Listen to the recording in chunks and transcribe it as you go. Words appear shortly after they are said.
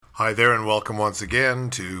Hi there, and welcome once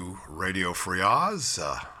again to Radio Free Oz,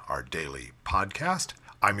 our daily podcast.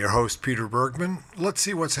 I'm your host, Peter Bergman. Let's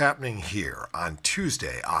see what's happening here on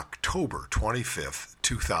Tuesday, October 25th,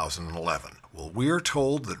 2011. Well, we are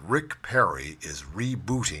told that Rick Perry is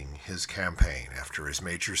rebooting his campaign. After his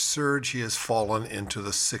major surge, he has fallen into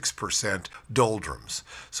the 6% doldrums.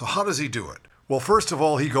 So how does he do it? Well, first of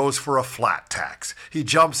all, he goes for a flat tax. He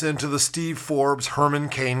jumps into the Steve Forbes Herman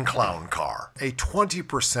Cain clown car. A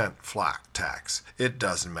 20% flat tax. It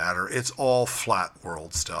doesn't matter. It's all flat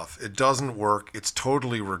world stuff. It doesn't work. It's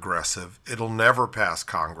totally regressive. It'll never pass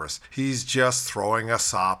Congress. He's just throwing a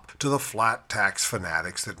sop to the flat tax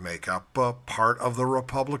fanatics that make up a part of the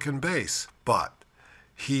Republican base. But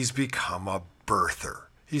he's become a birther.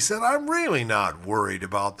 He said, I'm really not worried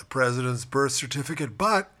about the president's birth certificate,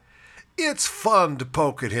 but it's fun to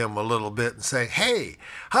poke at him a little bit and say, hey,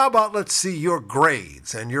 how about let's see your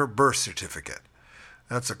grades and your birth certificate?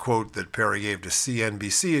 That's a quote that Perry gave to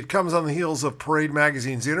CNBC. It comes on the heels of Parade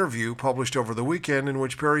Magazine's interview published over the weekend in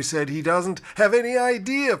which Perry said he doesn't have any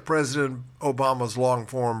idea if President Obama's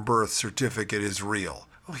long-form birth certificate is real.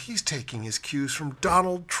 Well, he's taking his cues from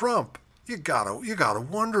Donald Trump. You gotta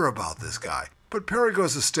wonder about this guy. But Perry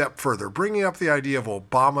goes a step further, bringing up the idea of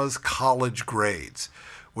Obama's college grades,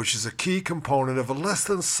 which is a key component of a less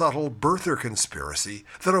than subtle birther conspiracy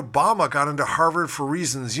that Obama got into Harvard for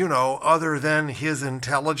reasons, other than his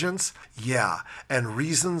intelligence. Yeah, and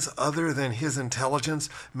reasons other than his intelligence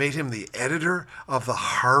made him the editor of the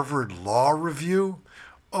Harvard Law Review.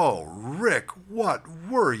 Oh, Rick, what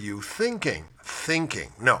were you thinking?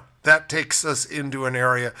 No, that takes us into an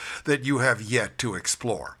area that you have yet to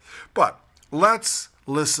explore. But let's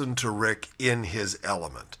listen to Rick in his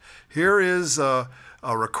element. Here is a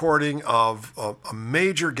recording of a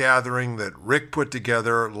major gathering that Rick put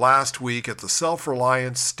together last week at the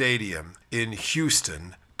Self-Reliance Stadium in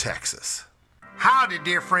Houston, Texas. Howdy,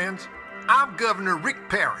 dear friends. I'm Governor Rick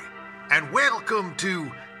Perry, and welcome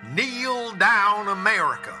to Kneel Down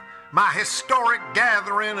America, my historic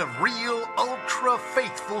gathering of real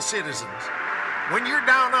ultra-faithful citizens. When you're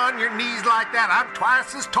down on your knees like that, I'm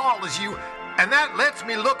twice as tall as you, and that lets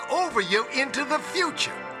me look over you into the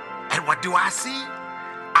future. And what do I see?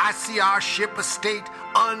 I see our ship of state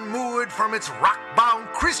unmoored from its rock-bound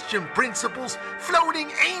Christian principles, floating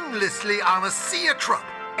aimlessly on a sea of trouble.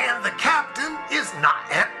 And the captain is not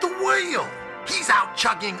at the wheel. He's out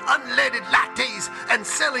chugging unleaded lattes and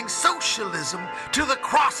selling socialism to the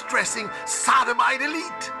cross-dressing sodomite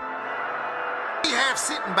elite. We have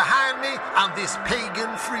sitting behind me on this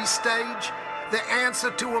pagan-free stage the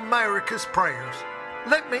answer to America's prayers.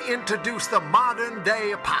 Let me introduce the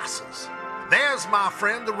modern-day apostles. There's my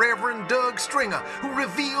friend, the Reverend Doug Stringer, who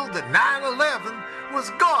revealed that 9/11 was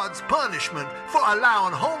God's punishment for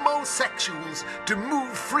allowing homosexuals to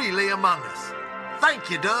move freely among us. Thank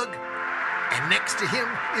you, Doug. And next to him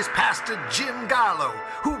is Pastor Jim Gallo,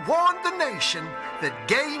 who warned the nation that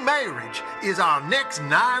gay marriage is our next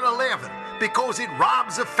 9/11 because it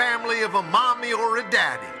robs a family of a mommy or a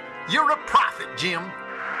daddy. You're a prophet, Jim.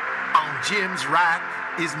 On Jim's right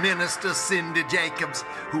is Minister Cindy Jacobs,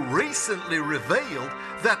 who recently revealed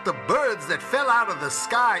that the birds that fell out of the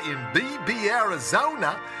sky in BB,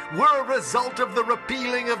 Arizona were a result of the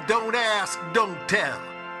repealing of Don't Ask, Don't Tell.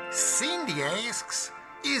 Cindy asks,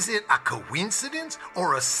 is it a coincidence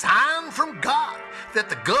or a sign from God that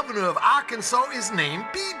the governor of Arkansas is named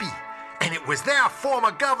BB? And it was their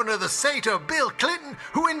former governor, the satyr Bill Clinton,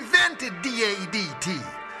 who invented DADT.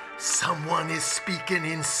 Someone is speaking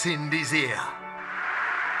in Cindy's ear.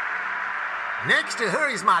 Next to her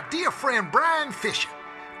is my dear friend Brian Fisher,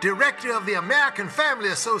 director of the American Family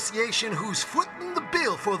Association, who's footing the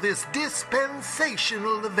bill for this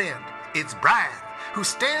dispensational event. It's Brian who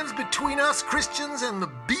stands between us Christians and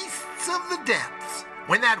the beasts of the depths.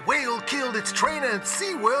 When that whale killed its trainer at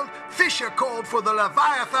SeaWorld, Fisher called for the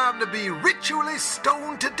Leviathan to be ritually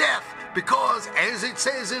stoned to death because, as it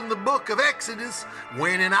says in the book of Exodus,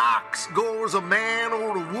 when an ox gores a man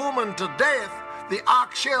or a woman to death, the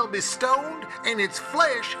ox shall be stoned, and its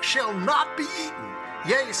flesh shall not be eaten.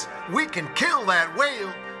 Yes, we can kill that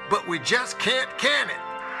whale, but we just can't can it.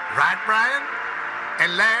 Right, Brian?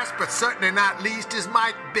 And last but certainly not least is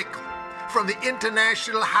Mike Bickle from the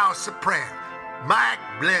International House of Prayer. Mike,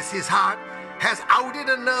 bless his heart, has outed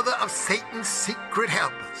another of Satan's secret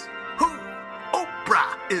helpers. Who?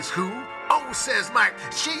 Oprah is who? Oh, says Mike,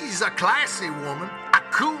 she's a classy woman, a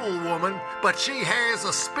cool woman, but she has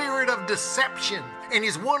a spirit of deception and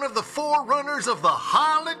is one of the forerunners of the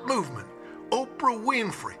harlot movement. Oprah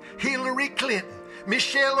Winfrey, Hillary Clinton,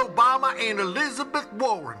 Michelle Obama, and Elizabeth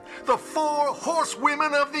Warren, the four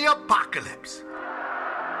horsewomen of the apocalypse.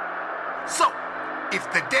 So,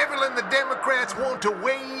 if the devil and the Democrats want to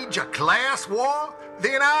wage a class war,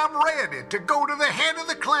 then I'm ready to go to the head of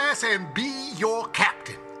the class and be your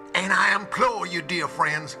captain. And I implore you, dear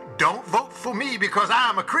friends, don't vote for me because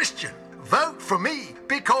I'm a Christian. Vote for me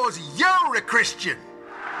because you're a Christian.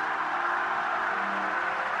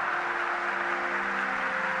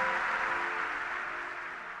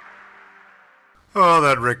 Oh,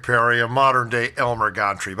 that Rick Perry, a modern-day Elmer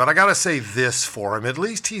Gantry. But I gotta say this for him. At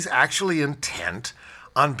least he's actually intent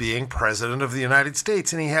on being President of the United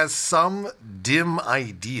States, and he has some dim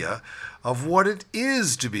idea of what it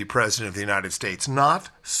is to be President of the United States. Not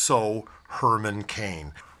so Herman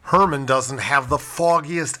Cain. Herman doesn't have the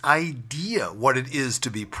foggiest idea what it is to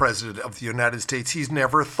be President of the United States. He's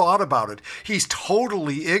never thought about it. He's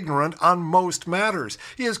totally ignorant on most matters.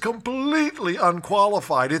 He is completely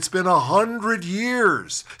unqualified. It's been 100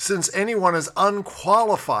 years since anyone as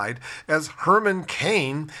unqualified as Herman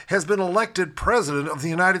Cain has been elected President of the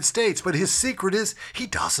United States. But his secret is he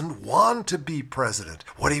doesn't want to be president.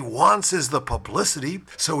 What he wants is the publicity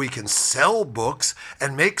so he can sell books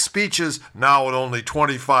and make speeches now at only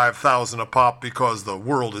 25,000 a pop because the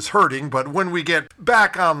world is hurting, but when we get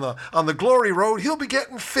back on the glory road, he'll be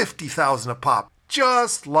getting 50,000 a pop,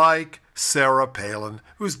 just like Sarah Palin,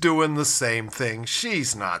 who's doing the same thing.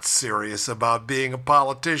 She's not serious about being a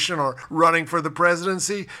politician or running for the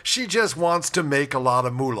presidency. She just wants to make a lot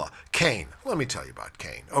of moolah. Cain, let me tell you about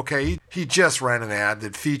Cain, okay? He just ran an ad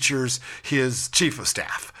that features his chief of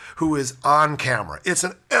staff, who is on camera. It's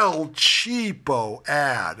an El Cheapo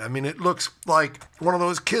ad. I mean, it looks like one of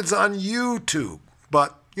those kids on YouTube.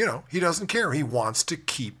 But, you know, he doesn't care. He wants to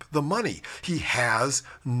keep the money. He has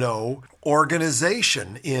no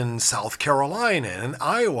organization in South Carolina and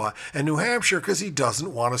Iowa and New Hampshire because he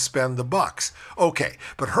doesn't want to spend the bucks. Okay,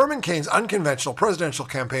 but Herman Cain's unconventional presidential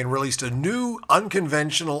campaign released a new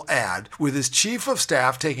unconventional ad with his chief of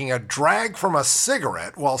staff taking a drag from a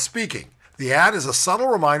cigarette while speaking. The ad is a subtle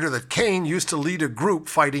reminder that Cain used to lead a group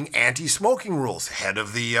fighting anti-smoking rules, head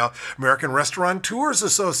of the American Restaurateurs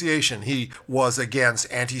Association. He was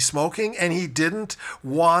against anti-smoking, and he didn't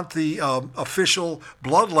want the official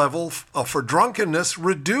blood level for drunkenness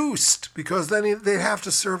reduced, because then they'd have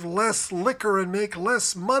to serve less liquor and make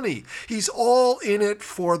less money. He's all in it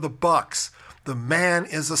for the bucks. The man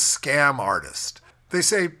is a scam artist. They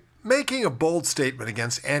say making a bold statement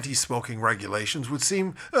against anti-smoking regulations would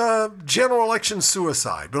seem general election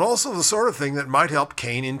suicide, but also the sort of thing that might help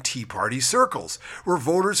Cain in Tea Party circles, where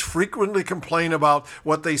voters frequently complain about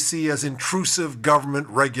what they see as intrusive government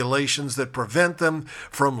regulations that prevent them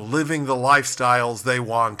from living the lifestyles they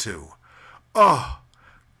want to. Oh,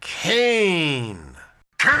 Cain!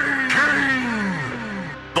 Cain!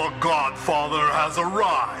 The Godfather has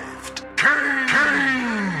arrived! Cain!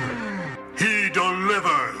 He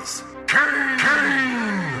delivers! Cain!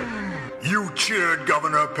 You cheered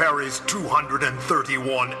Governor Perry's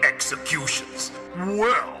 231 executions.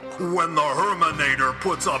 Well, when the Hermanator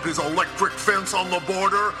puts up his electric fence on the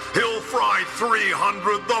border, he'll fry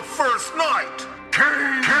 300 the first night!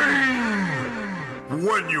 Cain!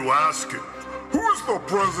 When you ask him, who's the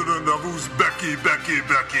president of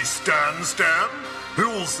Uzbeki Stan?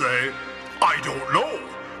 He'll say, I don't know,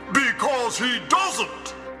 because he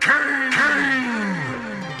doesn't! Cain!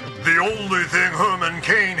 The only thing Herman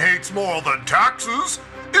Cain hates more than taxes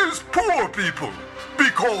is poor people,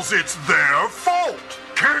 because it's their fault.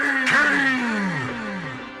 Cain!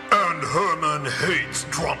 And Herman hates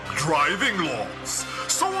drunk driving laws.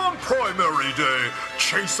 So on primary day,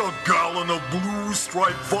 chase a gallon of Blue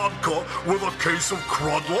Stripe vodka with a case of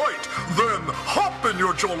Crud Light. Then hop in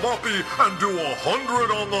your jalopy and do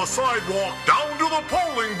 100 on the sidewalk down to the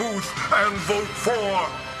polling booth and vote for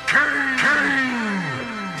Cain!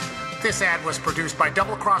 This ad was produced by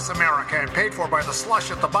Double Cross America and paid for by the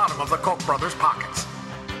slush at the bottom of the Koch brothers' pockets.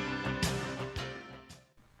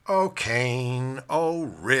 Oh, Cain. Oh,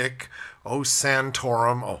 Rick. Oh,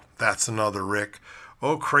 Santorum. Oh, that's another Rick.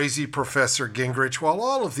 Oh, crazy Professor Gingrich. While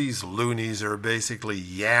all of these loonies are basically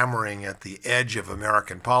yammering at the edge of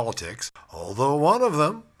American politics, although one of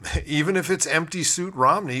them, even if it's empty suit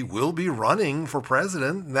Romney, will be running for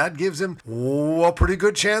president, and that gives him a pretty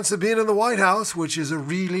good chance of being in the White House, which is a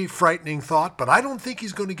really frightening thought, but I don't think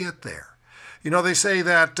he's going to get there. You know, they say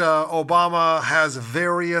that Obama has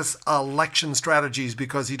various election strategies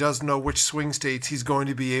because he doesn't know which swing states he's going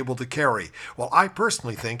to be able to carry. Well, I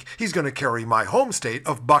personally think he's going to carry my home state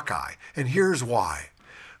of Buckeye, and here's why.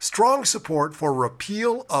 Strong support for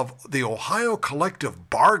repeal of the Ohio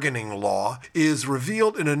collective bargaining law is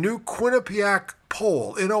revealed in a new Quinnipiac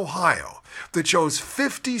poll in Ohio that shows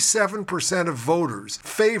 57% of voters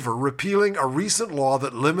favor repealing a recent law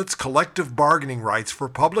that limits collective bargaining rights for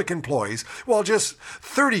public employees, while just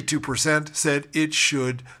 32% said it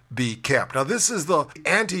should be kept. Now, this is the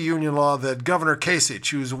anti-union law that Governor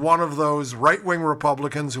Kasich, who's one of those right-wing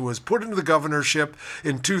Republicans who was put into the governorship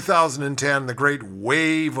in 2010, the great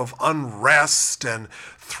wave of unrest and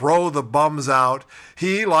throw the bums out.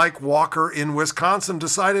 He, like Walker in Wisconsin,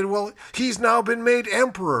 decided, well, he's now been made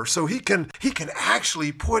emperor, so he can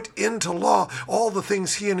actually put into law all the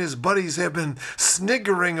things he and his buddies have been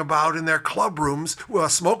sniggering about in their club rooms,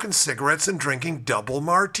 smoking cigarettes and drinking double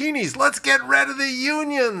martinis. Let's get rid of the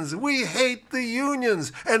unions. We hate the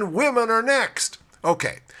unions, and women are next.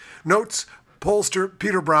 Okay, notes pollster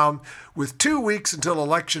Peter Brown. With 2 weeks until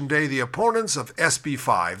Election Day, the opponents of SB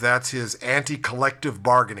 5, that's his anti-collective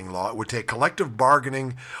bargaining law, it would take collective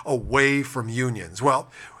bargaining away from unions.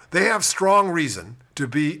 Well, they have strong reason to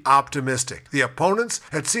be optimistic. The opponents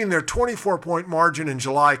had seen their 24-point margin in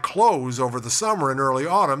July close over the summer and early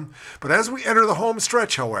autumn, but as we enter the home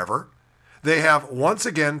stretch, however, they have once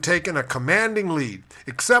again taken a commanding lead.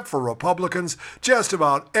 Except for Republicans, just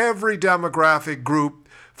about every demographic group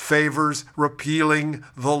favors repealing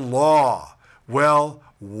the law. Well,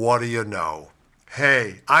 what do you know?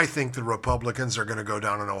 Hey, I think the Republicans are going to go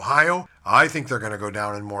down in Ohio. I think they're going to go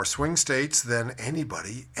down in more swing states than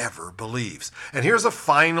anybody ever believes. And here's a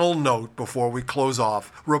final note before we close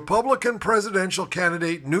off. Republican presidential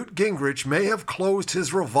candidate Newt Gingrich may have closed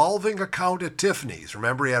his revolving account at Tiffany's.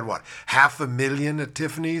 Remember, he had, $500,000 at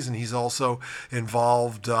Tiffany's, and he's also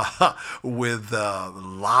involved with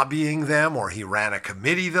lobbying them, or he ran a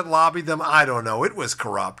committee that lobbied them. I don't know. It was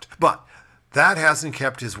corrupt. But that hasn't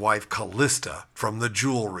kept his wife Callista from the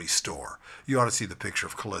jewelry store. You ought to see the picture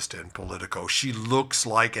of Callista in Politico. She looks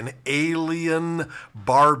like an alien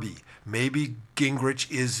Barbie. Maybe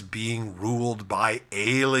Gingrich is being ruled by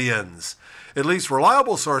aliens. At least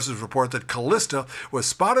reliable sources report that Callista was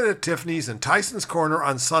spotted at Tiffany's in Tyson's Corner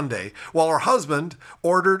on Sunday while her husband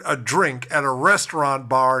ordered a drink at a restaurant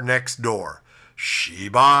bar next door. She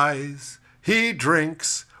buys, he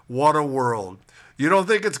drinks. What a world. You don't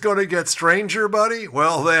think it's going to get stranger, buddy?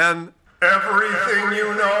 Well then, everything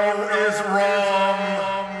you know is wrong.